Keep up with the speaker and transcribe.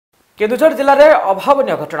केन्दुझर जिले में अभावन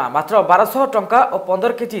घटना मात्र 1200 टंका और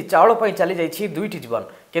 15 केजी चाउल चली जाइए दुईटी जीवन।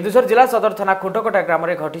 केन्दुझर जिला सदर थाना खुंटकटा ग्राम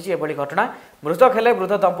में घटी एभली घटना। मृतक हेले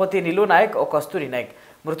वृद्ध दंपति नीलू नायक और कस्तूरी नायक।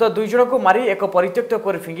 मृत दुई जन को मारी एक परित्यक्त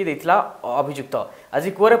कूर फिंगी देता अभियुक्त आज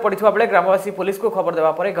कूरे पड़ा बेले ग्रामवासी पुलिस को खबर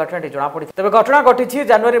देवा पर घटना जमापड़ी। तेज घटना घटी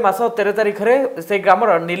जनवरी मास 13 तारिख में से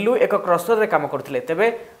ग्रामर नीलू एक क्रसर काम करते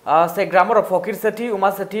तेज से ग्रामर फकीर सेठी उमा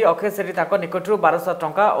सेठी अक्षय सेठी निकटू 1200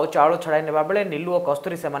 टंका और चाउल छड़ाई नेबा बेले नीलू और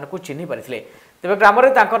कस्तूरी से चिन्ह पारिथिले। तेज ग्राम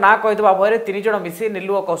में ना कहीदेवा भय 3 जन मिसी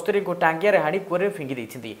नीलू और कस्तूरी को टांगिया हाणी कूरे फिंगी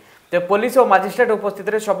देते। तेज पुलिस और मजिस्ट्रेट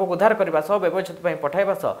उपस्थित शव उद्धार करने व्यवस्थित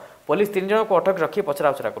पठाइबा पुलिस 3 जन को अटक रखी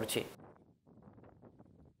पचराउचरा करुछि।